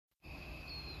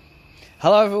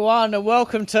Hello everyone and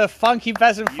welcome to Funky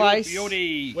Baz and Face.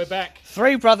 Beauty. We're back.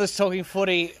 Three brothers talking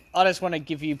footy. I just want to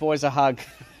give you boys a hug.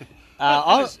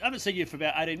 I haven't seen you for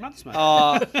about 18 months, mate.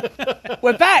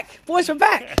 We're back. Boys, we're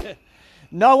back.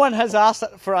 No one has asked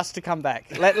for us to come back.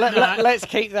 Let's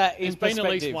keep that in There's perspective. been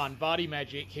at least one. Vardy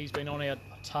Magic, he's been on our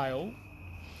tail.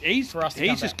 he's for us to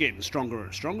come just back. getting stronger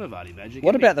and stronger, Vardy Magic.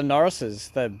 What about the Norrises?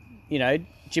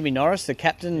 Jimmy Norris, the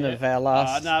captain of our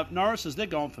last... No, Norris's, they're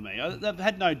gone for me. They've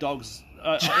had no dogs.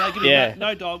 They give Yeah. me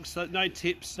no dogs, no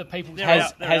tips. The people They're Has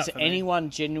out- they're out has for me. anyone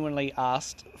genuinely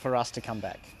asked for us to come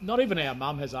back? Not even our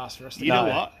mum has asked for us to You go know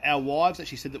back. what? Our wives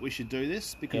actually said that we should do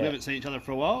this because Yeah. we haven't seen each other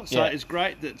for a while. So Yeah. it's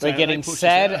great that We're they getting pushed us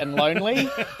sad out. and lonely,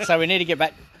 so we need to get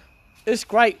back. It's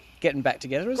great getting back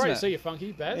together, isn't Great it? to see you,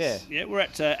 Funky Baz. Yeah. Yeah, we're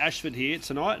at Ashford here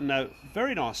tonight, and a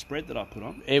very nice spread that I put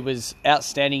on. It was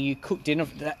outstanding. You cooked dinner.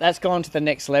 That's gone to the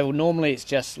next level. Normally, it's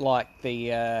just like the...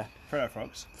 Freddo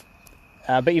Frogs.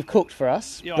 but you've cooked for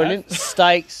us. Yeah, I Brilliant. have.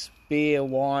 Steaks, beer,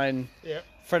 wine. Yeah.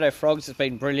 Freddo Frogs has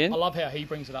been brilliant. I love how he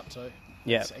brings it up too.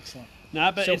 Yeah. It's excellent. No,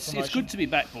 but it's Self-promotion. good to be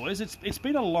back, boys. It's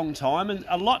been a long time, and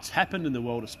a lot's happened in the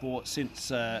world of sport since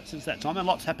that time, and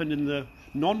lots happened in the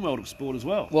non-world of sport as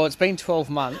well. Well, it's been 12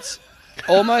 months.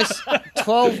 Almost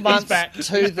 12 months back. to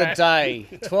He's the back. day.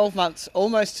 12 months,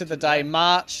 almost to the day,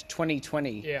 March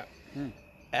 2020. Yeah.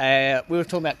 We were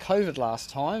talking about COVID last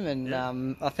time, and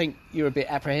I think you were a bit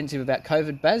apprehensive about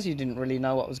COVID, Baz. You didn't really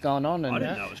know what was going on. And, I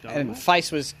didn't know what was going and on.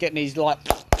 Face was getting his,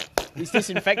 he's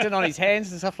disinfectant on his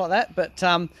hands and stuff like that. But,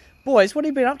 boys, what have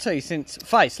you been up to since...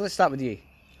 Face, let's start with you.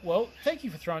 Well, thank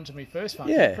you for throwing to me first,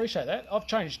 Funky. Yeah. Appreciate that. I've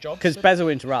changed jobs. Because a Baz will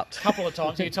interrupt. couple of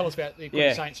times. Can you tell us about the Good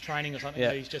Yeah. Saints training or something Yeah.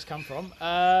 that he's just come from?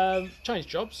 Changed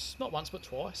jobs, not once but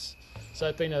twice. So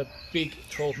it's been a big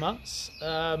 12 months.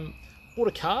 Bought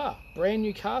a car, brand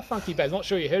new car, Funky Baz. Not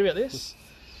sure you heard about this.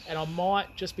 And I might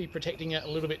just be protecting it a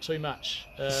little bit too much.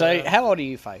 So, how old are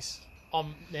you, Face?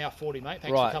 I'm now 40, mate. Thanks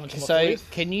for Right. coming to my So, 40th.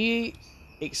 can you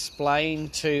explain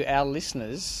to our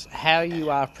listeners how you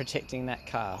are protecting that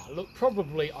car? Look,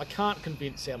 probably I can't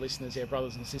convince our listeners, our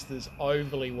brothers and sisters,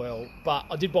 overly well, but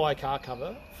I did buy a car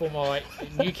cover for my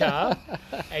new car,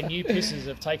 and you pisses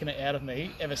have taken it out of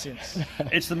me ever since.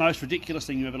 It's the most ridiculous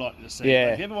thing you ever like to see.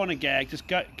 Yeah. If you ever want to gag, just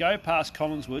go past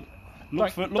Collinswood.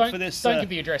 Look for this. Don't give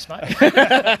the address, mate. No,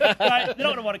 they're not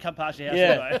going to want to come past your house,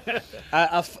 Yeah. will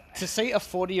they? To see a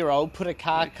 40-year-old put a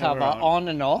car cover cover on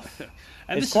and off,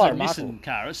 And it's this quite is a remarkable. Nissan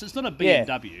car. It's not a Yeah.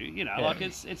 BMW. You know, Yeah. like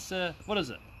it's what is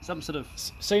it? Some sort of.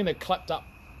 Seeing the clapped up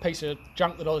piece of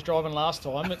junk that I was driving last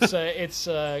time, it's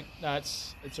a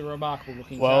remarkable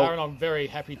looking Well- car, and I'm very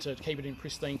happy to keep it in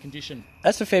pristine condition.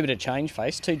 That's a fair bit of change,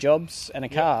 Face. 2 jobs and a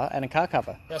car and a car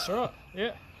cover. That's right.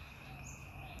 Yeah.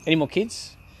 Any more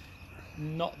kids?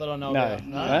 Not that I know No. about.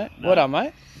 No. What on,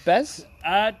 mate? Baz?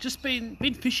 Just been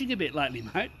fishing a bit lately,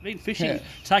 mate. Been fishing, Yeah.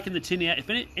 taking the tin out. If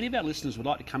any of our listeners would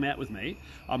like to come out with me,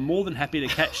 I'm more than happy to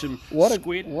catch some What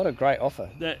squid. a great offer.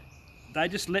 That they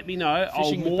just let me know. Fishing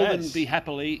I'll with more than Baz. be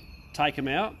happily take them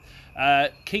out.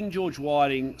 King George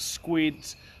whiting,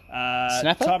 squids,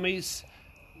 Snapper? Tommies.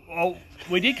 Well,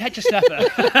 we did catch a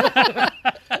snapper.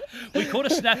 We caught a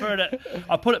snapper and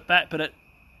I put it back, but it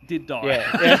did die.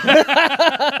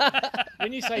 Yeah.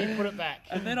 When you say you put it back,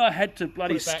 And then I had to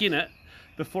bloody Put it back. skin it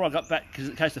before I got back because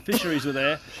in case the fisheries were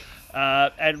there.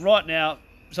 And right now,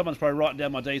 someone's probably writing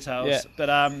down my details. Yeah. But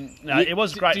no, it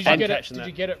was great did fun you get it? catching Did that.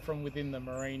 you get it from within the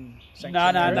marine No,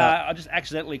 sanctuary? I just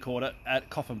accidentally caught it at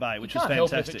Coffin Bay, which You was can't help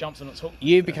fantastic. it if it jumps on its hook.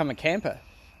 You've become a camper.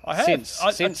 I have. Since-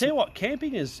 I since- tell you what,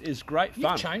 camping is great You've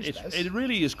fun. changed, Baz. It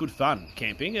really is good fun,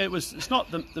 camping. It's not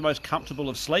the most comfortable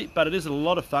of sleep, but it is a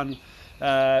lot of fun.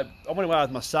 I went away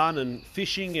with my son and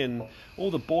fishing and all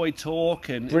the boy talk,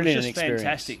 and Brilliant it was just experience.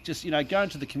 fantastic. Just, going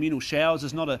to the communal showers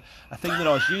is not a thing that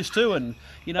I was used to, and,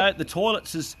 the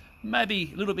toilets is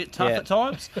maybe a little bit tough Yeah. at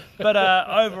times, but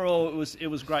overall it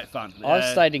was great fun. I've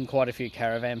stayed in quite a few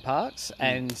caravan parks,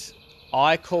 and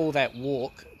I call that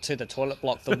walk to the toilet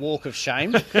block the walk of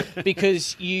shame,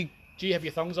 because you... Do you have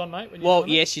your thongs on, mate? When you're Well,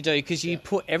 doing it? yes, you do, because you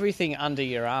put everything under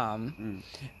your arm.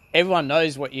 Everyone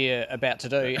knows what you're about to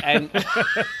do, and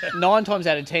 9 times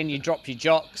out of 10 you drop your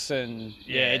jocks, and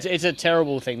Yeah. it's a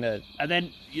terrible thing to... And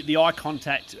then the eye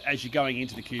contact as you're going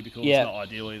into the cubicle Yeah. is not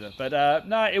ideal either. But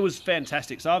no, it was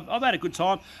fantastic. So I've had a good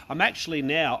time.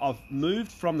 I've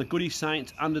moved from the Goody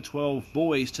Saints under 12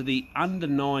 boys to the under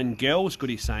 9 girls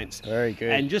Goody Saints. Very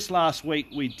good. And just last week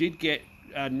we did get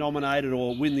nominated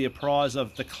or win the prize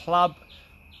of the Club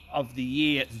of the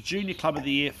Year, the Junior Club of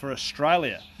the Year for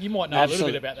Australia. You might know a little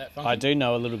bit about that, Funky. I do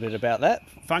know a little bit about that.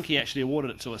 Funky actually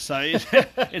awarded it to us, so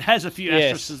it has a few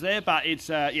Yes. asterisks there, but it's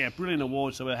brilliant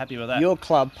award, so we're happy with that. Your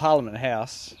club, Parliament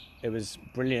House, It was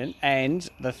brilliant. And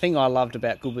the thing I loved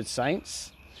about Goodwood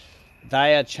Saints,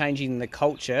 they are changing the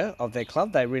culture of their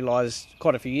club. They realised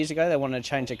quite a few years ago they wanted to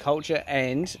change the culture,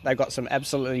 and they've got some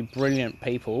absolutely brilliant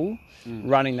people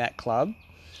running that club.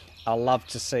 I love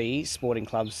to see sporting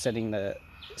clubs setting the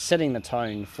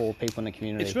tone for people in the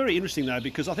community. It's very interesting, though,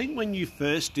 because I think when you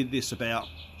first did this about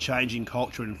changing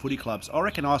culture in footy clubs, I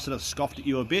reckon I sort of scoffed at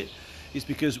you a bit. Is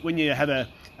because when you have a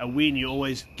win, you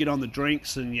always get on the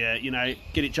drinks and you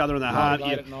get each other in the heart.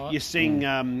 You sing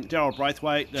Daryl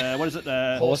Braithwaite. What is it?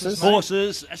 Horses.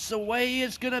 Horses. That's the way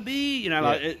it's going to be.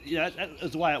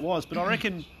 That's the way it was. But I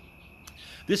reckon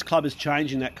this club is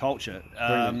changing that culture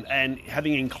and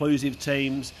having inclusive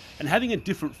teams and having a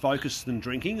different focus than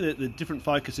drinking. The different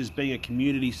focus is being a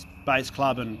community-based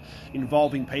club and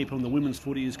involving people, and the women's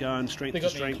footy is going strength to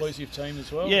strength. They've got the inclusive team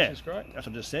as well, Yeah, which is great. that's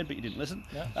what I just said, but you didn't listen.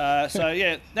 No.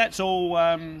 That's all,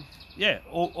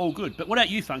 all good. But what about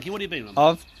you, Funky? What have you been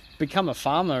on? I've become a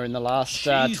farmer in the last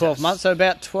 12 Jesus. months. So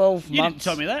about 12 You months.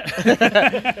 didn't tell me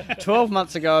that. 12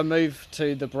 months ago, I moved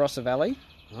to the Barossa Valley.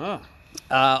 Oh.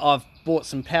 I've bought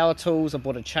some power tools. I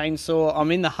bought a chainsaw.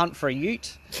 I'm in the hunt for a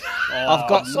ute. I've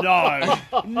got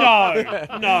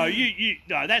no,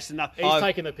 no, that's enough. He's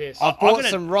taking the piss. I've bought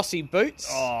some Rossi boots.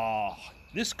 Oh,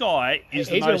 this guy is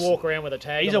He's going to walk around with a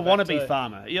tag. He's a on the back wannabe too.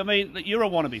 farmer. I mean, you're a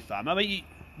wannabe farmer. I mean,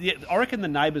 I reckon the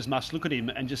neighbours must look at him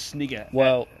and just snigger.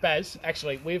 Well, Baz,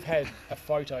 actually, we've had a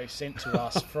photo sent to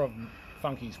us from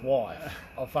Funky's wife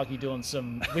of Funky doing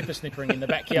some whippersnippering in the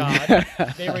backyard.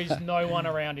 There is no one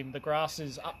around him. The grass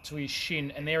is up to his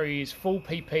shin, and there he is, full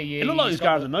PPE. It looked like he was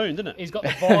going to the moon, didn't it? He's got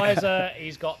the visor.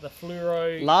 He's got the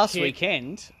fluoro. last kit.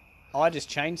 weekend, I just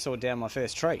chainsawed down my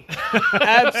first tree.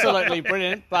 Absolutely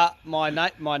brilliant. But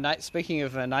my speaking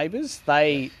of neighbours,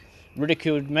 they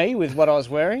ridiculed me with what I was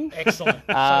wearing. Excellent.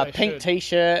 So they Pink should.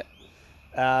 T-shirt.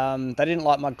 They didn't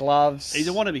like my gloves. He's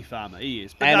a wannabe farmer. He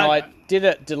is. But And no, I did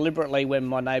it deliberately when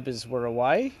my neighbours were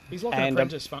away. He's like an and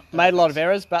apprentice. made a lot of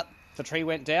errors, but the tree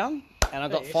went down, and I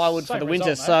got it's firewood for same the winter.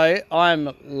 result, So I'm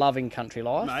loving country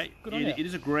life. Mate, Good on you. it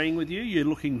is agreeing with you. You're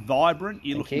looking vibrant.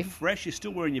 You're Thank looking you. fresh. You're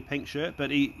still wearing your pink shirt,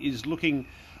 but he is looking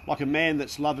like a man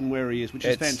that's loving where he is, which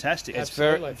is fantastic. It's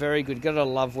Absolutely. very, very good. Got to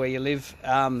love where you live.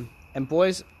 And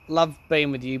boys, love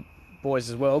being with you boys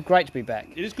as well. Great to be back.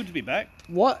 It is good to be back.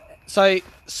 What?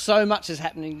 So much is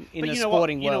happening in the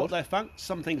sporting You know world. what, though, Funk?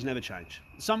 Some things never change.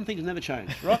 Some things never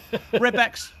change, right?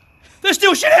 Redbacks, they're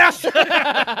still shit house. Right?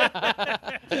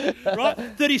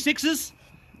 36ers,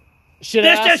 Shit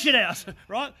they're house. still shit house.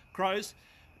 Right? Crows,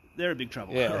 they're in big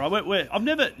trouble. Yeah. Right? I've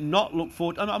never not looked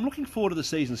forward. I'm looking forward to the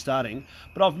season starting,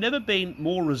 but I've never been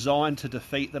more resigned to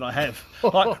defeat than I have.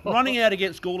 Like running out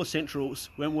against Gawler Centrals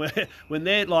when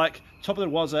they're like top of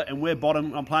the Wazza and we're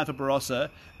bottom. I'm playing for Barossa,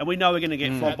 and we know we're going to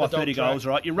get flogged by At the dog 30 track. goals.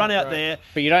 Right? You run out there.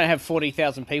 But you don't have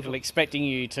 40,000 people expecting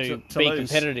you to be lose.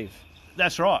 competitive.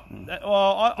 That's right.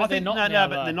 I they're think not no, now,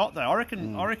 but though. they're not though. I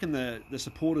reckon the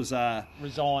supporters are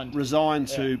Resigned.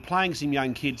 to playing some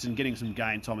young kids and getting some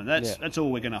game time, and that's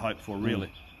all we're going to hope for, really.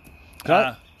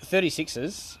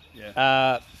 36ers.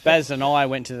 Yeah. Baz and I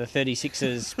went to the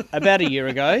 36ers about a year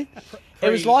ago.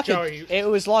 It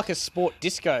was like a sport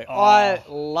disco. I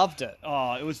loved it.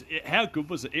 Oh, how good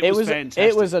was it? It was fantastic.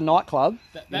 It was a nightclub.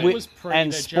 That was pre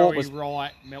and the sport Joey was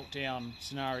Wright meltdown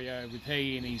scenario with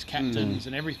he and his captains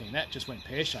and everything. That just went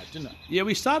pear-shaped, didn't it? Yeah,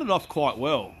 we started off quite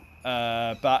well,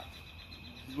 but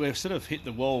we've sort of hit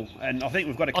the wall, and I think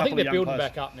we've got a couple I think of they're young building players.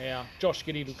 back up now. Josh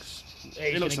Giddey looks he's He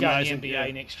going looks to go in amazing, the NBA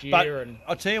yeah. next But year. And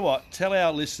I'll tell you what, tell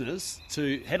our listeners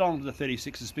to head on to the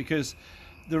 36ers because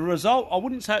the result, I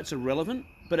wouldn't say it's irrelevant,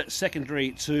 but it's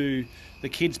secondary to the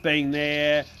kids being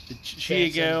there, the cheer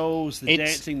Dancing. girls, the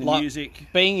It's dancing, the like music.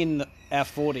 Being in our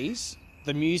 40s,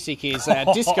 the music is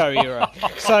our disco era.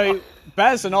 So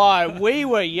Baz and I, we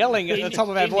were yelling at the top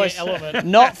of our in your voice, element.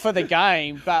 not for the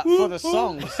game, but for the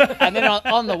songs. And then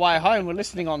on the way home, we're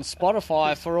listening on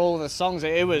Spotify for all the songs.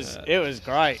 It was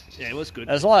great. Yeah, it was good.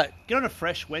 It was like Get on a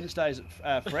Fresh Wednesdays,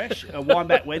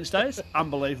 Wineback Wednesdays.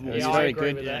 Unbelievable. Yeah, was I very agree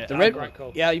good. with that. the That's Red. a great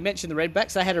call. Yeah, you mentioned the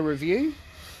Redbacks. They had a review.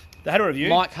 They had a review.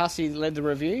 Mike Hussey led the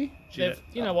review. You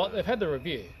know what? They've had the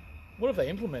review. What have they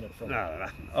implemented from it?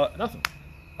 No. Nothing.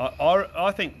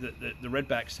 I think that the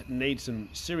Redbacks need some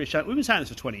serious change. We've been saying this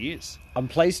for 20 years. I'm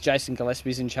pleased Jason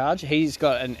Gillespie's in charge. He's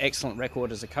got an excellent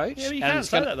record as a coach. Yeah, but you and can't it's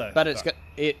say gonna- that, though. But it's got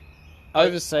it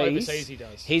overseas. Overseas he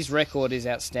does. His record is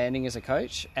outstanding as a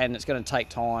coach, and it's going to take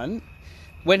time.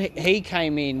 When he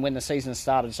came in when the season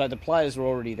started, so the players were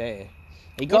already there.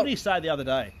 What did he say the other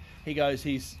day? He goes,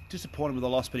 he's disappointed with the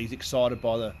loss, but he's excited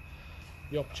by the...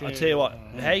 The I opportunity. tell you what,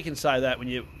 how you can say that when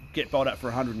you get bowled up for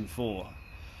 104?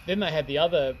 Then they had the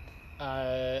other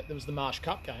there was the Marsh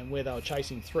Cup game where they were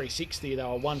chasing 360. They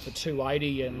were 1 for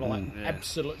 280 and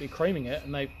absolutely creaming it,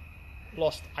 and they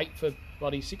lost 8 for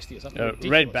bloody 60 or something.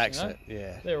 Redbacks it,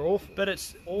 yeah. They're awful. But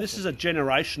this is a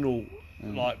generational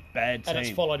bad team, and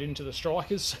it's followed into the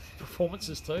strikers'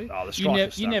 performances too. Oh, the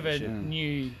strikers you never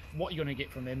knew what you're going to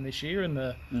get from them this year in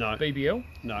the BBL.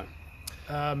 No.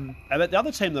 But the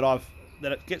other team that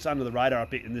it gets under the radar a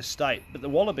bit in this state, but the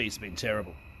Wallabies have been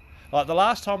terrible. Like the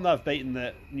last time they've beaten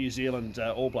the New Zealand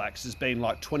All Blacks has been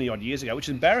like 20 odd years ago, which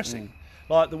is embarrassing.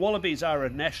 Like the Wallabies are a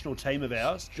national team of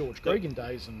ours. George Gregan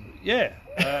days and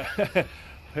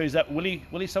who's that? Willie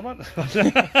someone?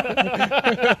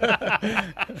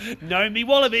 Know me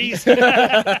Wallabies.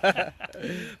 But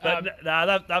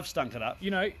they've stunk it up.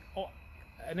 You know,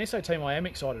 an SO team I am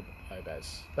excited about,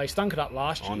 Baz. They stunk it up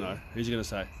last year. I know. Who's you going to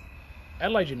say?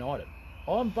 Adelaide United.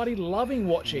 I'm bloody loving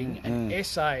watching an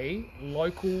SA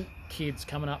local kids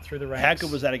coming up through the ranks. How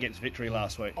good was that against Victory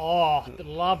last week? Oh,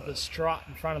 love the strut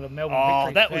in front of the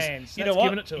Melbourne Victory fans. You know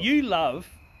what? You love...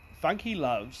 Funky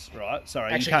loves, right?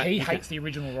 Sorry. Actually, he hates the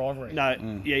original rivalry. No,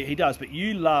 yeah, he does. But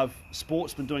you love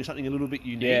Sportsman doing something a little bit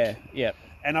unique. Yeah.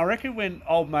 And I reckon when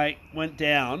old mate went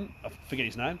down, I forget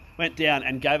his name, went down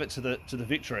and gave it to the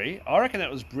Victory, I reckon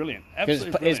that was brilliant. Absolutely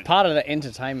brilliant. It's part of the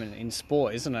entertainment in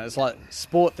sport, isn't it? It's like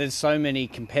sport, there's so many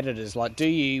competitors. Like, do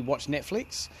you watch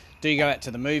Netflix? Do you go out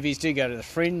to the movies? Do you go to the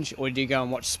Fringe? Or do you go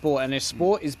and watch sport? And if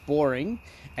sport is boring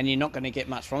and you're not going to get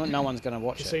much from it, no one's going to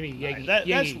watch it.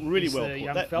 That's really well put.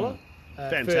 Young fella.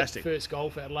 Fantastic. First goal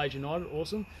for Adelaide United,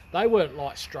 awesome. They weren't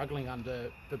like struggling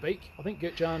under Verbeek. I think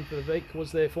Gert-Jan Verbeek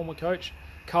was their former coach.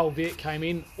 Carl Viet came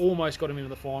in, almost got him into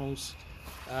the finals.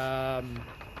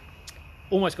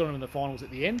 Almost got him in the finals at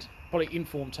the end. Probably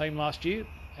informed team last year,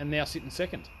 and now sitting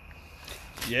second.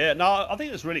 Yeah, no, I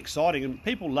think it's really exciting, and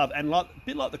people love, and like a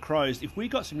bit like the Crows, if we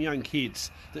got some young kids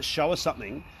that show us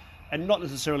something, and not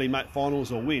necessarily make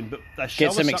finals or win, but they show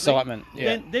us some something, excitement.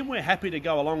 Yeah. Then we're happy to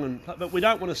go along, but we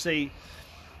don't want to see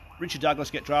Richard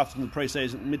Douglas get drafted in the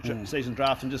pre-season, mid-season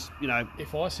draft, and just, you know.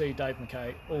 If I see Dave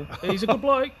McKay, he's a good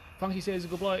bloke. Funky says he's a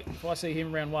good bloke. If I see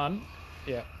him round one,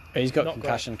 he's got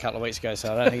concussion a couple of weeks ago,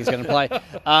 so I don't think he's going to play.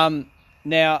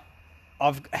 Now,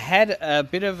 I've had a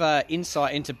bit of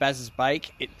insight into Baz's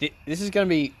Bake. This is going to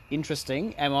be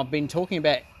interesting, and I've been talking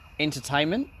about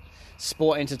entertainment,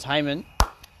 sport entertainment.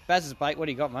 Baz's Bake, what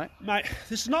do you got, mate? Mate,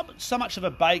 this is not so much of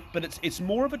a bake, but it's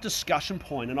more of a discussion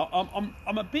point, and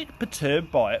I'm a bit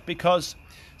perturbed by it because,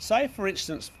 say for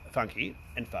instance, Funky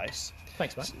and Face.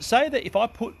 Thanks, mate. Say that if I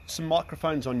put some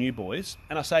microphones on you boys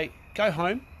and I say, go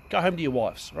home to your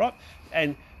wives, right?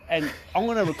 And I'm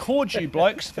going to record you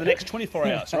blokes for the next 24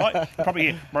 hours, right? You'll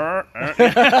probably hear,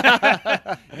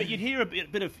 but you'd hear a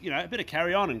bit of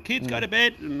carry on, and kids go to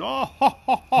bed, and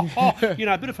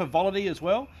a bit of frivolity as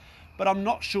well. But I'm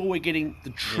not sure we're getting the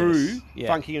true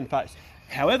Funky and Face.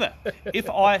 However, if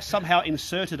I somehow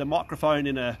inserted a microphone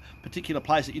in a particular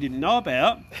place that you didn't know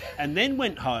about and then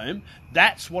went home,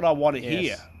 that's what I want to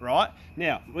hear, right?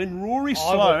 Now, when Rory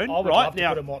Sloane... I would love to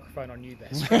put a microphone on you,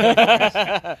 Baz.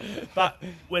 But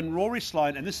when Rory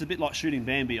Sloane, and this is a bit like shooting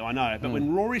Bambi, I know, but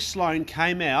when Rory Sloane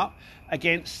came out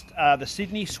against the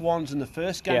Sydney Swans in the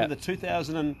first game of the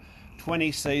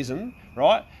 2020 season,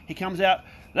 right, he comes out...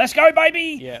 Let's go,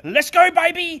 baby! Yeah. Let's go,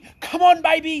 baby! Come on,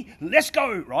 baby! Let's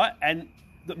go! Right? And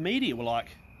the media were like,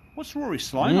 what's Rory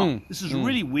Sloane on? This is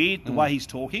really weird, the way he's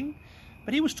talking.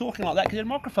 But he was talking like that because he had a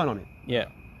microphone on him. Yeah.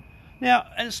 Now,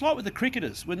 and it's like with the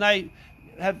cricketers. When they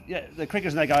have the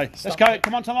cricketers and they go, let's go,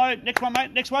 come on, Tomo, next one,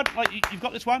 mate, next one. Like, you've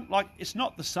got this one. Like, it's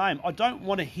not the same. I don't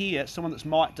want to hear someone that's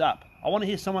mic'd up. I want to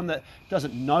hear someone that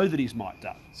doesn't know that he's mic'd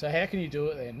up. So how can you do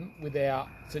it then without,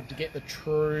 to get the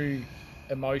true...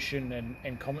 emotion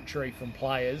and commentary from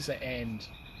players and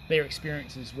their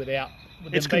experiences without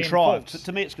them it's being contrived. false?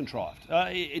 To me, it's contrived.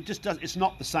 It just does. It's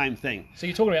not the same thing. So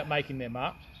you're talking about making their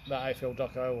mark, the AFL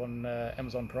doco on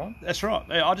Amazon Prime. That's right.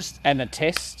 And the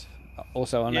test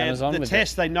also on Amazon. The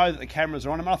test, they know that the cameras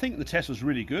are on them. I think the test was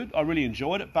really good. I really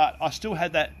enjoyed it, but I still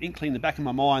had that inkling in the back of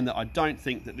my mind that I don't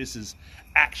think that this is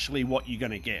actually what you're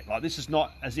going to get. Like, this is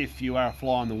not as if you are a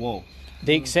fly on the wall.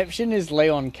 The exception is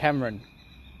Leon Cameron.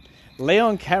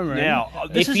 Leon Cameron... Now,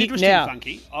 this is interesting,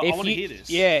 Funky. I want to hear this.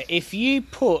 Yeah, if you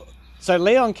put... So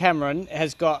Leon Cameron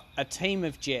has got a team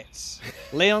of Jets.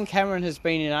 Leon Cameron has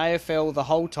been in AFL the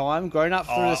whole time, grown up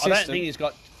through the system. I don't think he's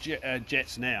got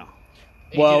Jets now.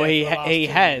 Well, he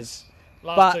has.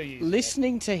 Last 2 But years,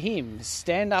 listening to him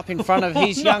stand up in front of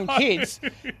his young kids,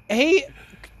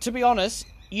 to be honest,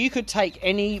 you could take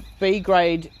any B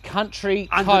grade country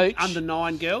under coach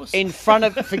 9 girls. in front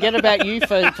of, forget about you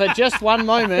for just one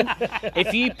moment.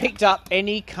 If you picked up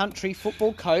any country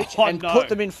football coach and put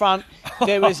them in front,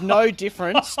 there was no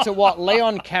difference to what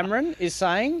Leon Cameron is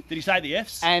saying. Did he say the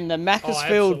Fs? And the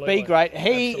Macclesfield absolutely. B grade,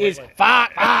 he is Absolutely.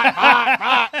 fuck.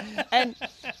 And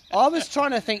I was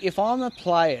trying to think, if I'm a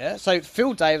player, so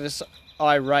Phil Davis,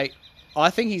 I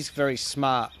think he's very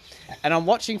smart. And I'm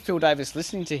watching Phil Davis,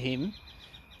 listening to him,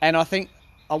 and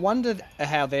I wondered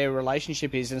how their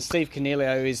relationship is. And Steve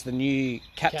Cornelio is the new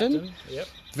captain. Yep.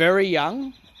 Very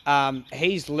young.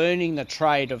 He's learning the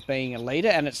trade of being a leader,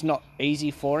 and it's not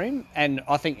easy for him. And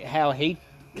I think how he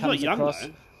He's comes not young, across.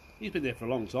 though. He's been there for a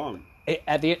long time.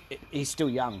 He's still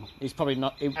young. He's probably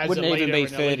not. He As wouldn't a even leader be in a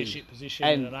 30. leadership position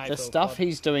And in an the AFL stuff club.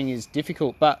 he's doing is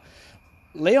difficult. But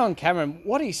Leon Cameron,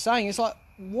 what he's saying is like,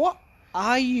 what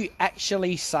are you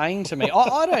actually saying to me?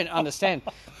 I don't understand.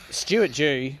 Stuart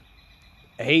Dew,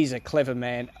 he's a clever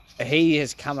man. He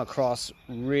has come across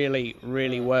really,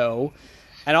 really well.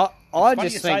 And I Funny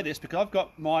just you say think, this because I've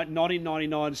got my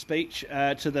 1999 speech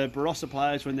to the Barossa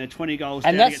players when they're 20 goals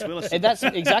and down against Willis. that's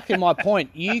exactly my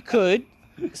point. You could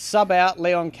sub out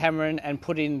Leon Cameron and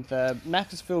put in the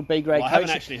Macclesfield B grade Well, I coach,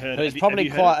 haven't actually heard it. who's Have probably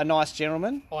you heard quite it? a nice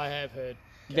gentleman. I have heard.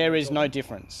 There is no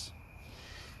difference.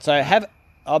 So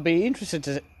I'll be interested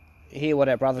to hear what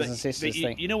our brothers and sisters you,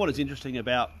 think. you know what is interesting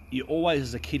about you always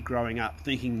as a kid growing up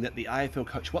thinking that the AFL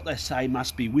coach, what they say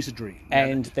must be wizardry. You know,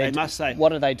 And they must say,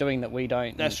 what are they doing that we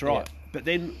don't? that's Yeah. right. But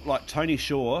then, like Tony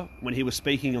Shaw, when he was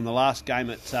speaking on the last game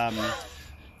at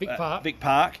Vic Park. Vic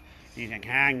Park, he's like,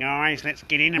 "Ah, guys, let's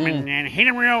get in them and hit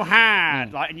them real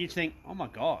hard." Like, and you think, "Oh my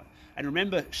god!" And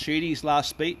remember Sheedy's last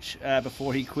speech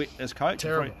before he quit as coach.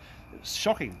 Terrible. It's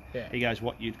shocking. Yeah. He goes,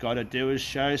 "What you've got to do is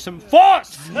show some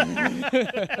force."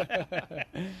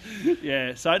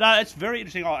 Yeah. So no, it's very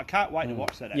interesting. I can't wait to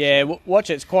watch that. Actually. Yeah, watch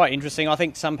it. It's quite interesting. I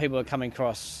think some people are coming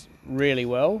across really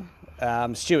well.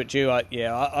 Stuart Dew,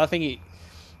 I think he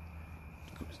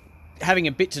having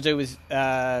a bit to do with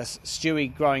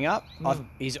Stewie growing up.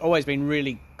 He's always been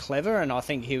really clever, and I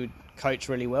think he would coach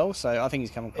really well. So I think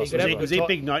he's come across. He could really have well. Was he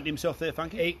big noting himself there,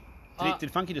 Funky?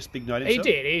 Did Funky just big note He himself?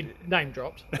 did. He name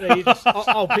dropped.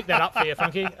 I'll pick that up for you,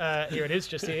 Funky. Here it is,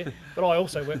 just here. But I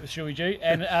also worked with Shuey G,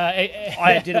 and I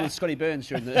had dinner with Scotty Burns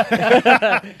during the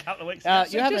couple of weeks.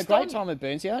 You're having a just great on- time with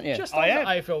Burnsy, aren't you? just I on the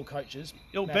am. AFL coaches.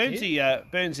 Well, Matthew.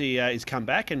 Burnsy has come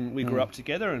back, and we grew up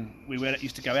together, and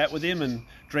used to go out with him and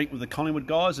drink with the Collingwood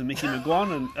guys and Mickey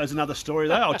McGuan. And there's another story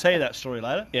though. I'll tell you that story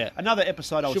later. Yeah. Another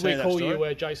episode. I'll Should tell we you that call story.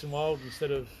 you Jason Wild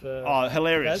instead of? Oh,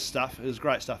 hilarious Baz? stuff. It was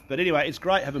great stuff. But anyway, it's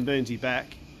great having Burnsy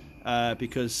back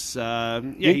because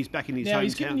he's back in his Now hometown.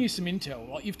 he's giving you some intel.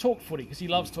 Like you've talked footy because he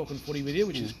loves talking footy with you,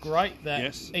 which is great. That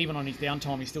Yes. even on his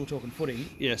downtime, he's still talking footy.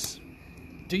 Yes.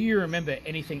 Do you remember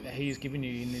anything that he has given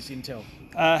you in this intel?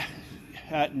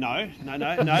 No.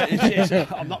 It's,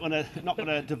 I'm not going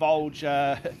to divulge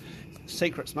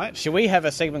secrets, mate. Should we have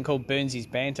a segment called Burnsy's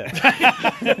Banter?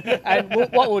 And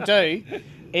what we'll do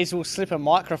is we'll slip a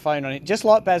microphone on it, just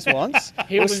like Baz wants.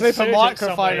 He'll We'll slip a insert it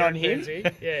microphone somewhere, on him.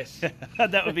 Benzie. Yes.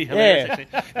 That would be hilarious. Yeah.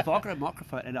 Actually. If I got a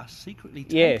microphone and I secretly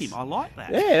tape Yes. him, I like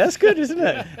that. Yeah, that's good, isn't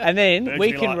it? And then Burns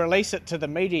we me can like- release it to the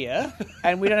media,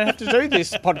 and we don't have to do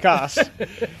this podcast.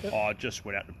 I just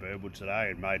went out to Burwood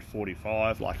today and made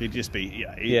 45. Like he'd just be,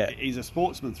 Yeah. He's a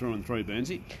sportsman through and through,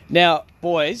 Burnsy. Now,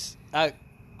 boys,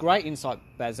 great insight,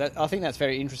 Baz. I think that's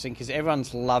very interesting because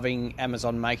everyone's loving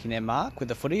Amazon making their mark with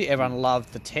the footy. Everyone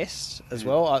loved the test as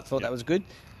well. I thought that was good.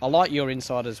 I like your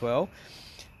insight as well.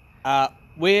 I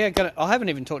haven't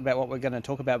even talked about what we're going to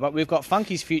talk about, but we've got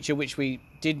Funky's Future, which we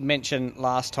did mention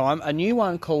last time. A new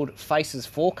one called Faces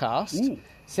Forecast. Ooh.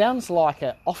 Sounds like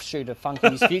an offshoot of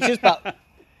Funky's Futures, but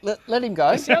let him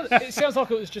go. It sounds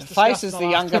like it was just Face discussed is in the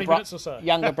last 20 minutes or so.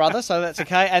 younger brother, so that's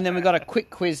okay. And then we've got a quick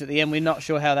quiz at the end. We're not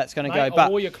sure how that's going to Mate, go, I'll but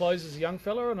wore your clothes as a young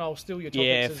fella, and I'll steal your topics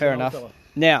yeah, as fair an old enough. fella.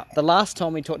 Now, the last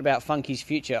time we talked about Funky's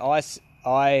Future,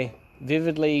 I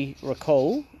vividly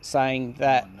recall saying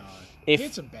that He had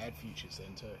if some bad futures then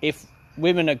too. if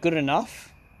women are good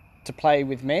enough to play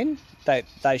with men,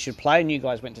 they should play. And you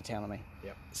guys went to town on me.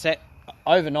 Yep.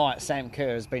 Overnight, Sam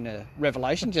Kerr has been a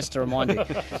revelation. Just to remind you,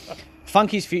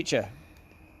 Funky's Future.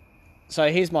 So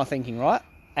here's my thinking, right?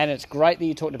 And it's great that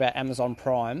you talked about Amazon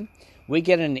Prime. We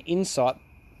get an insight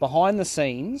behind the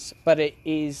scenes, but it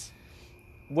is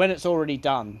when it's already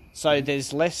done. So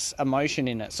there's less emotion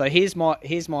in it. So here's my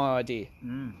idea.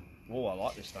 Oh, I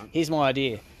like this, don't Here's my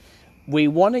idea. We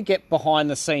want to get behind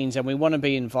the scenes and we want to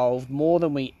be involved more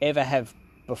than we ever have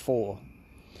before.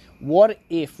 What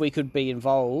if we could be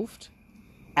involved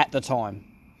at the time?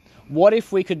 What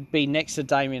if we could be next to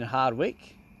Damien Hardwick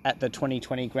at the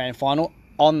 2020 grand final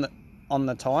on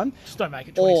the time. Just don't make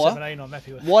it Or 2017. I'm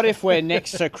happy with what if we're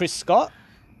next to Chris Scott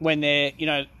when they're,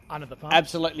 under the pump.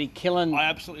 absolutely killing? I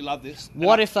absolutely love this.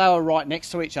 What if they were right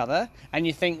next to each other and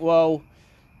you think, well,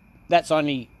 that's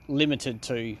only limited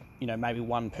to, maybe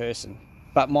one person.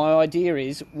 But my idea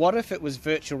is, what if it was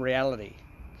virtual reality?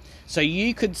 So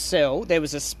you could sell, there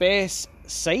was a spare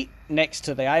seat next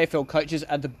to the AFL coaches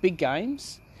at the big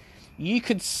games. You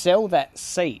could sell that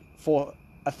seat for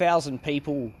 1,000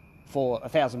 people for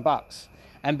 $1,000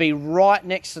 and be right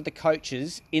next to the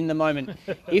coaches in the moment.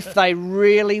 If they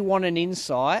really want an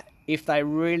insight, if they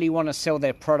really want to sell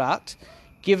their product,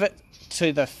 give it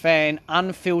to the fan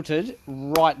unfiltered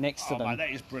right next to them. Mate,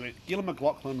 that is brilliant. Gillon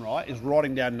McLaughlin, right, is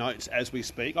writing down notes as we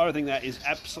speak. I think that is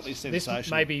absolutely sensational.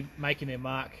 This may be making their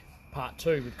mark part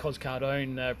 2 with Cos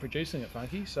Cardone producing it,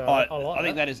 Funky. So I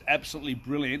think that is absolutely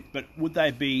brilliant. But would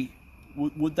they be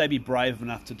brave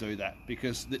enough to do that?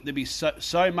 Because there'd be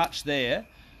so much there,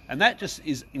 and that just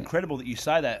is incredible that you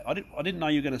say that. I didn't know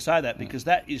you were going to say that, because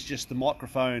that is just the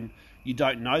microphone. You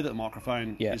don't know that the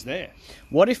microphone is there.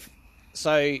 What if?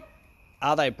 So,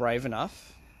 are they brave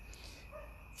enough?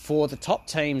 For the top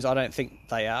teams, I don't think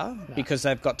they are, because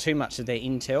they've got too much of their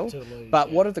intel. But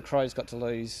what have the Crows got to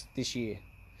lose this year?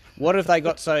 What have they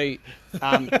got? So,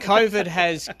 COVID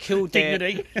has killed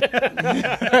Dignity.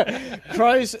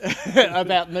 Crows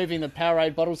about moving the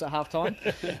Powerade bottles at halftime.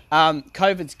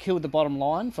 COVID's killed the bottom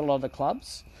line for a lot of the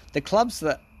clubs. The clubs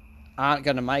that aren't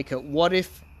going to make it, what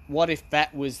if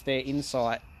that was their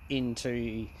insight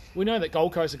into? We know that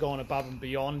Gold Coast have gone above and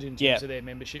beyond in terms of their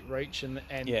membership reach and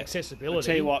accessibility. I'll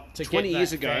tell you what, to 20 get years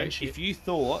that ago, fanship. if you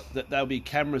thought that there'll be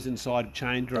cameras inside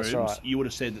change rooms, right. you would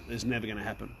have said that there's never going to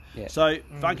happen. Yeah. So,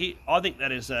 Funky, I think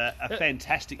that is a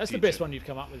fantastic That's future. the best one you've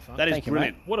come up with, Funky. That is Thank you,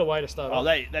 brilliant. mate. What a way to start off.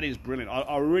 That is brilliant.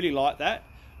 I really like that.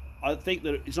 I think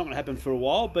that it's not going to happen for a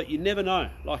while, but you never know.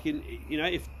 Like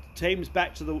if teams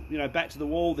back to the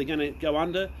wall, they're going to go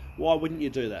under. Why wouldn't you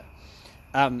do that?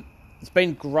 It's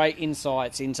been great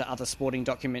insights into other sporting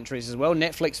documentaries as well.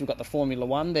 Netflix, we've got the Formula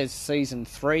One. There's season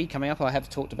 3 coming up. I have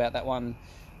talked about that one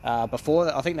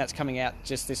before. I think that's coming out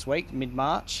just this week,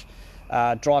 mid-March.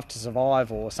 Drive to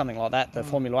Survive or something like that, the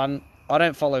Formula One. I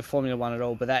don't follow Formula One at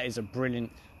all, but that is a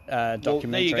brilliant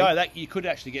documentary. Well, there you go. You could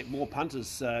actually get more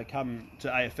punters come to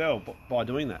AFL by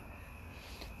doing that.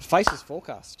 Faces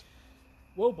forecast.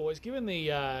 Well, boys, given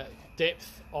the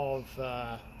depth of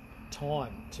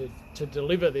time to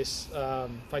deliver this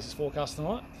Faces forecast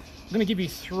tonight, I'm going to give you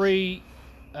 3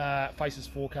 Faces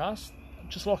forecasts.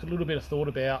 Just like a little bit of thought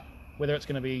about whether it's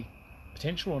going to be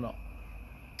potential or not.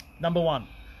 Number 1,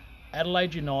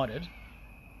 Adelaide United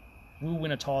will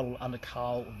win a title under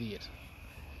Carl Viet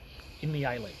in the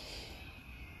A-League.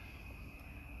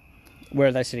 Where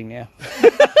are they sitting now?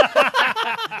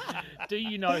 Do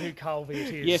you know who Carl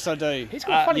Viet is? Yes, I do. He's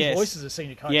got a funny yes. voice as a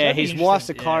senior coach. Yeah, That'd be his wife's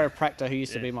a interesting. chiropractor who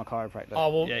used to be my chiropractor.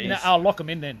 Oh, well, Yeah, I'll lock him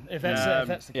in then, if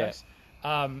that's the yeah. case.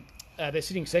 They're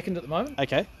sitting second at the moment.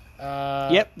 Okay.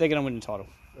 Yep, they're going to win the title.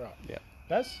 Right. Yeah.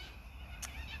 Baz?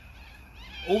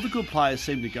 All the good players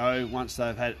seem to go once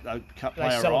they've had a cup player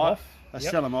sell 'em arrive. off. They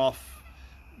Yep. sell them off.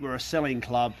 We're a selling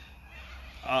club.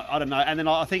 I don't know. And then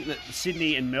I think that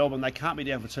Sydney and Melbourne, they can't be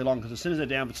down for too long, because as soon as they're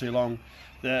down for too long,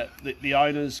 the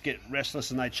owners get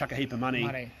restless and they chuck a heap of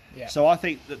money. Yeah. So I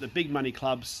think that the big money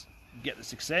clubs get the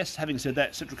success. Having said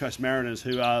that, Central Coast Mariners,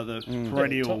 who are the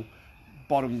perennial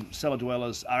bottom cellar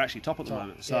dwellers, are actually top at the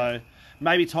moment. So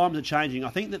maybe times are changing. I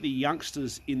think that the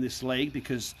youngsters in this league,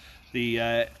 because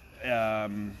the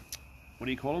what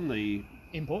do you call them? The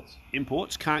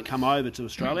imports can't come over to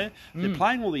Australia. They're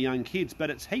playing all the young kids, but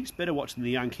it's heaps better watching the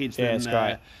young kids than it's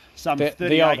great. some The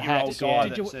 38-year-old hats, guy.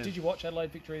 yeah. Did you watch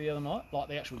Adelaide victory the other night, like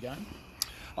the actual game?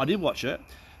 I did watch it,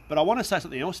 but I want to say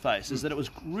something else, Face, is that it was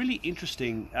really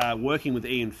interesting working with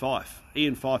Ian Fife.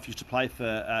 Ian Fife used to play for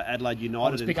Adelaide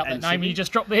United. Let's pick up that and name Sydney. you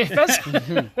just dropped there, Fez.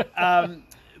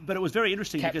 But it was very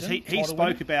interesting Captain, because he title spoke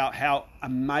winner. about how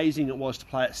amazing it was to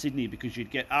play at Sydney, because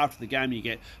you'd get, after the game, you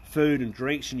get food and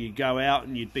drinks and you'd go out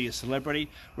and you'd be a celebrity.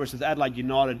 Whereas with Adelaide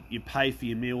United, you'd pay for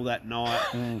your meal that night.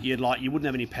 You wouldn't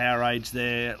have any Powerades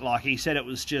there. Like he said, it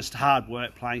was just hard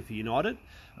work playing for United.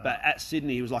 But at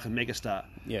Sydney, he was like a megastar.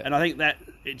 Yeah. And I think that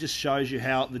it just shows you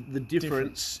how the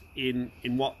difference in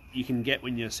what you can get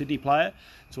when you're a Sydney player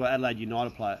to an Adelaide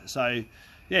United player. So,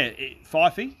 yeah,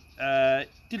 Fifey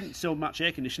didn't sell much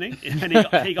air conditioning, and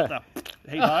he got the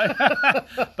heat-ho.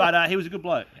 But he was a good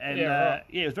bloke. And, right.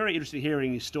 it was very interesting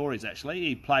hearing his stories, actually.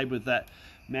 He played with that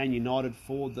Man United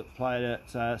forward that played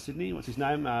at Sydney. What's his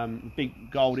name?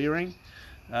 Big gold earring.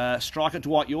 Striker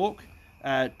Dwight York.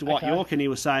 Dwight Okay. York, and he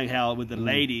was saying how with the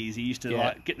ladies he used to Yeah.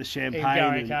 like get the champagne. He'd go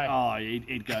and, okay.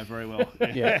 he'd go very well.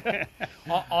 Yeah.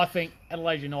 I think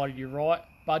Adelaide United, you're right.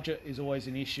 Budget is always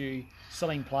an issue.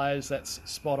 Selling players, that's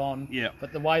spot on. Yeah.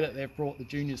 But the way that they've brought the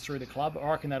juniors through the club, I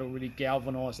reckon that'll really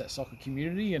galvanise that soccer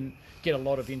community and get a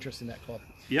lot of interest in that club.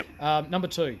 Yep. Number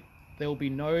 2, there will be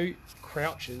no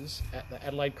Crouches at the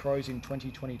Adelaide Crows in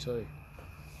 2022.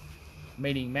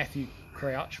 Meaning Matthew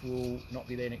Crouch will not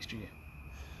be there next year.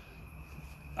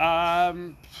 I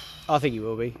think he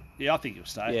will be. Yeah, I think he'll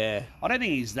stay. Yeah. I don't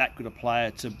think he's that good a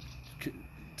player to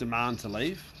demand to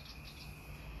leave.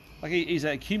 Like he's an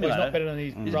Well, accumulator. he's not better than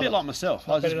his He's a brother. bit like myself.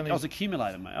 I Not was, better than I was his-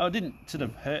 accumulator, mate. I didn't sort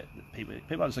of hurt people.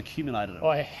 People I just accumulated them.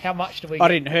 Oh, how much do we I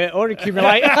get? didn't hurt or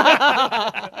accumulate.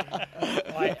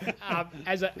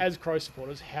 As Crow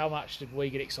supporters, how much did we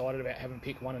get excited about having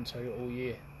pick 1 and 2 all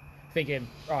year? Thinking,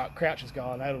 right, Crouch is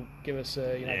gone, that'll give us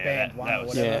band 1 or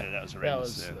whatever. Yeah, that was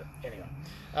horrendous. Anyway.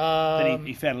 Then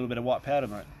he found a little bit of white powder,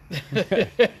 mate.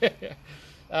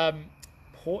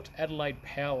 Port Adelaide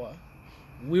Power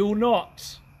will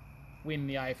not win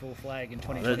the AFL flag in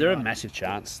 2021. They're a massive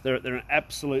chance. They're an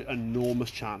absolute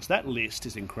enormous chance. That list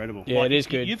is incredible. Yeah, it is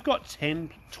good. You've got 10,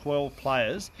 12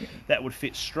 players that would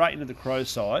fit straight into the Crows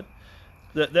side.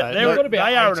 They've got about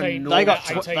they are 18. an they enormous.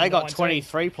 got 19.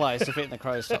 23 players to fit in the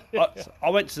Crows. I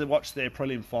went to watch their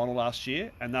prelim final last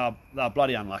year, and they were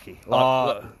bloody unlucky.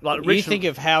 You Richmond- think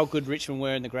of how good Richmond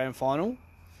were in the grand final.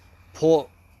 Port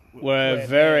were Yeah,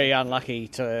 very unlucky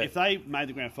to. if they made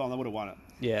the grand final, they would have won it.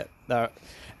 Yeah,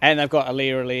 and they've got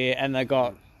Alir, and they've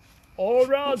got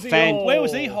Orazio. Where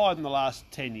was he hiding the last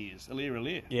 10 years?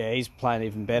 Alir. yeah, he's playing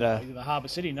even better. The Harbour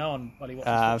City, no one bloody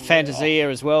watches football. Fantasia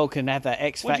as well can have that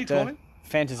X What'd you factor. call him?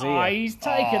 Fantasia. Oh, he's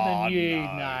taken the new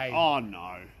no. name. Oh,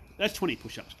 no. That's 20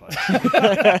 push-ups, please.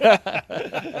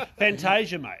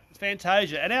 Fantasia, mate.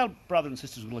 Fantasia. And our brothers and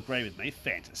sisters will agree with me.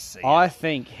 Fantasia. I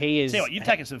think he is. Tell you what, you've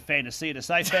taken some Fantasia to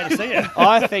say Fantasia.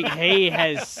 I think he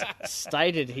has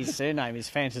stated his surname is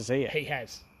Fantasia. He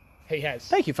has.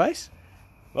 Thank you, Face.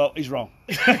 Well, he's wrong.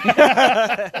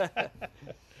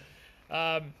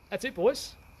 That's it,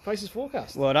 boys. Faces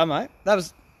forecast. Well done, mate. That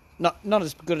was not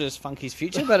as good as Funky's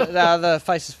future, but the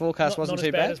Faces forecast wasn't not too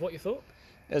as bad bad. as what you thought.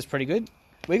 It was pretty good.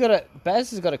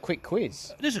 Baz has got a quick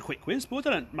quiz. This is a quick quiz, boys.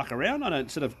 I don't muck around. I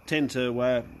don't sort of tend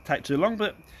to take too long.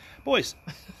 But, boys,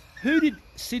 who did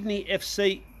Sydney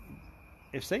FC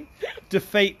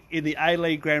defeat in the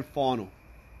A-League Grand Final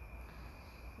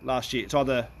last year? It's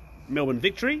either Melbourne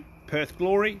Victory, Perth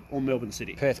Glory, or Melbourne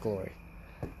City. Perth Glory.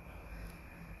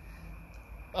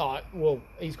 Oh, well,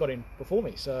 he's got in before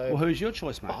me, so Well, who's your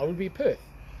choice, mate? I would be Perth.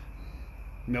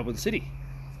 Melbourne City.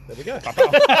 There we go.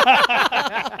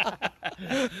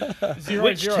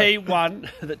 Which 0-0. team won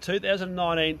the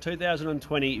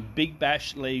 2019-2020 Big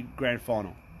Bash League Grand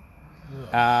Final?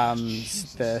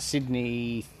 The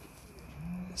Sydney.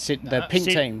 The pink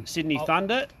team. Sydney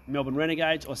Thunder, Melbourne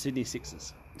Renegades, or Sydney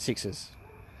Sixers? Sixers.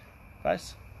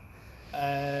 Face?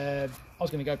 I was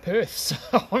going to go Perth, so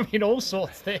I'm in all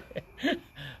sorts there.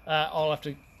 I'll have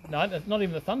to. No, not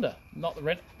even the Thunder. Not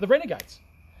the Renegades.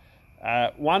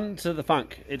 One to the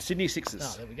Funk. It's Sydney Sixers.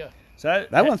 Oh, there we go. So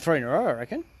They won 3 in a row, I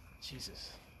reckon.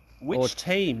 Jesus. which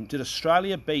team did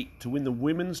Australia beat to win the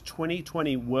Women's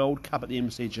 2020 World Cup at the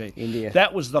MCG? India.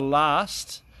 That was the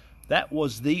last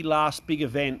big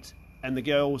event, and the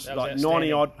girls, That was like outstanding.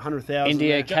 90 odd, 100,000.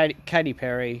 India, there. Katy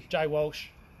Perry. Jay Walsh,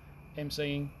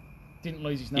 MCing, didn't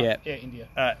lose his nut. Yeah. Yeah, India.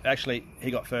 Actually,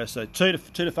 he got first. So two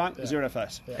to Funk, 0 to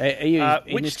Face. Are you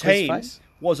in Which this quiz, team Face?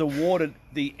 was awarded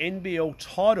the NBL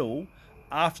title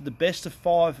after the best of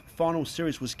 5 final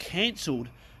series was cancelled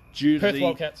due to Perth the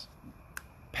Wildcats.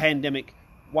 pandemic?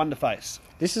 One to Face.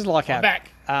 This is like our back.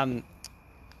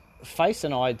 Face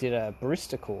and I did a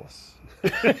barista course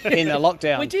in the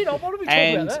lockdown. We did. What did we talk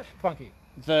And about that, Funky?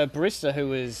 the barista who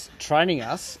was training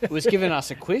us was giving us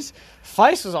a quiz.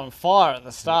 Face was on fire at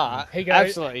the start. He goes-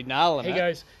 absolutely nailing He it.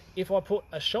 goes, if I put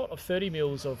a shot of 30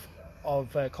 mils of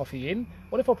coffee in,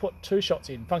 what if I put 2 shots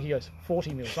in? Funky goes,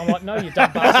 40 mils. I'm like, no, you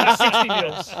dumb bastard, 60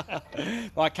 mils.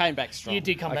 I came back strong. You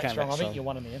did come I back came strong. I think you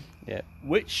won in the end. Yeah.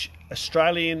 Which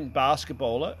Australian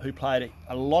basketballer who played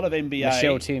a lot of NBA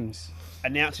Michelle Timms,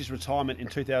 announced his retirement in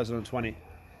 2020?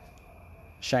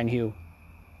 Shane Hill.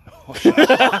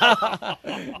 Retirement.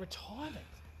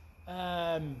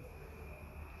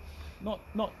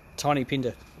 Not Tiny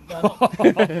Pinder.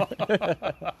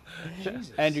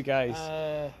 Jesus. Andrew Gaze.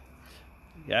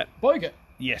 Yeah. Bogut.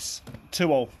 Yes.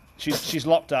 2-2. She's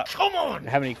locked up. Come on.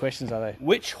 How many questions are there?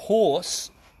 Which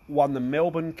horse won the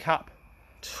Melbourne Cup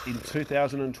in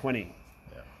 2020?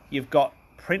 You've got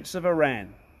Prince of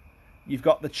Iran. You've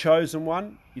got The Chosen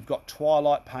One. You've got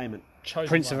Twilight Payment. chosen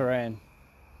Prince of one. Iran.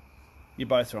 You're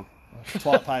both wrong.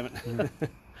 Flight payment.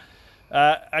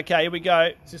 Okay, here we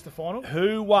go. Is this the final?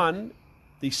 Who won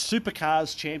the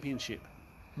Supercars Championship?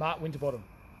 Mark Winterbottom.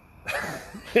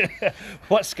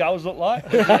 What skulls look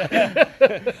like?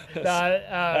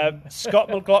 No, Scott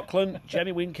McLaughlin,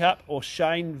 Jamie Whincup, or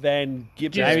Shane Van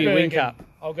Gibbon? Jamie Gisbergen. Whincup.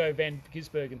 I'll go Van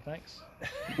Gisbergen, thanks.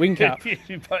 Wing Cup.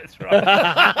 You're both right.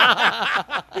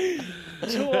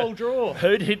 2-all draw.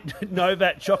 Who did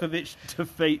Novak Djokovic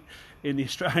defeat in the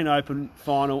Australian Open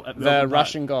final at The Melbourne Park?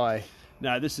 Russian guy.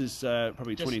 No, this is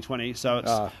probably Just- 2020. So it's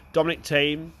Oh. Dominic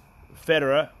Thiem,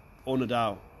 Federer, or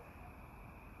Nadal.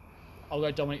 I'll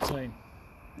go Dominic Thiem.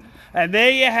 And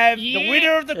there you have the Yeah.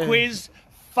 winner of the quiz,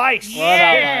 Face. Well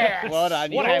done, mate. Well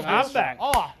done. What You a have this. comeback.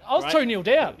 Oh, I was Right. 2-0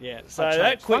 down. Yeah. So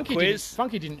that quick quiz,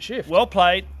 Funky didn't shift. well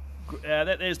played.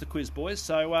 There's the quiz, boys.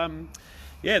 So,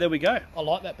 yeah, there we go. I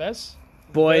like that, Baz.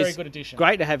 Boys, Very good addition.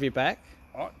 great to have you back.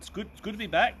 All right, it's good to be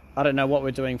back. I don't know what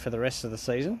we're doing for the rest of the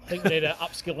season. I think we need to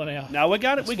upskill in our... No, we're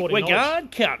going Sporting we're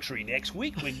knowledge. going country next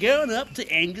week. We're going up to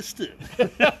Anguston.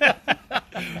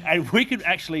 And we could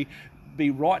actually be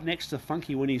right next to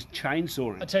Funky when he's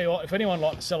chainsawing. I tell you what, if anyone would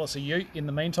like to sell us a ute in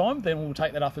the meantime, then we'll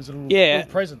take that up as a little, Yeah,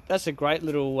 little present. that's a great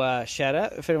little shout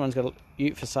out. If anyone's got a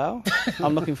ute for sale,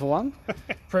 I'm looking for one.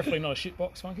 Preferably not a shit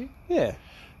box, Funky. Yeah.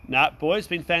 No, boys, it's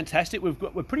been fantastic. We're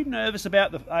pretty nervous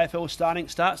about the AFL starting.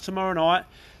 Starts tomorrow night.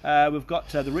 We've got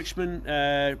the Richmond,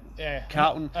 Yeah.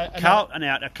 Carlton, Another- Carlton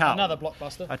out. Carlton. Another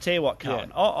blockbuster. I tell you what,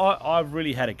 Carlton. I've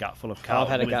really had a gutful of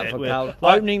Carlton. had a with gutful it, of with- Carlton.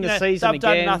 Opening the season they've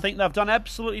done again. nothing. They've done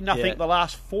absolutely nothing Yeah. the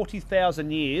last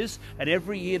 40,000 years, and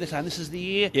every year they're saying this is the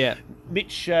year. Yeah.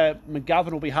 Mitch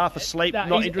McGovern will be half asleep, No,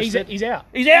 not he's interested. He's out.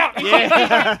 He's out.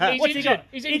 Yeah. He's What's he injured. got?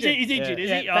 He's injured. He's injured. Yeah.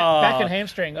 Is he? Back and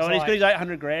hamstring. Oh, and he's got his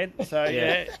 800 grand. So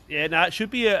Yeah. yeah. No, it should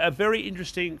be a very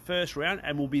interesting first round,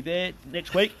 and we'll be there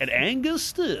next week at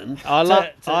Anguston. I to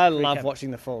love recap.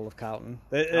 watching the fall of Carlton.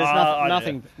 There's I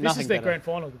nothing. do. This nothing is their better. grand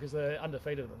final because they're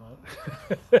undefeated at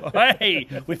the moment. Hey,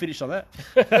 we finished on that.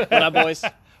 Well done, boys.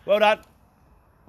 Well done.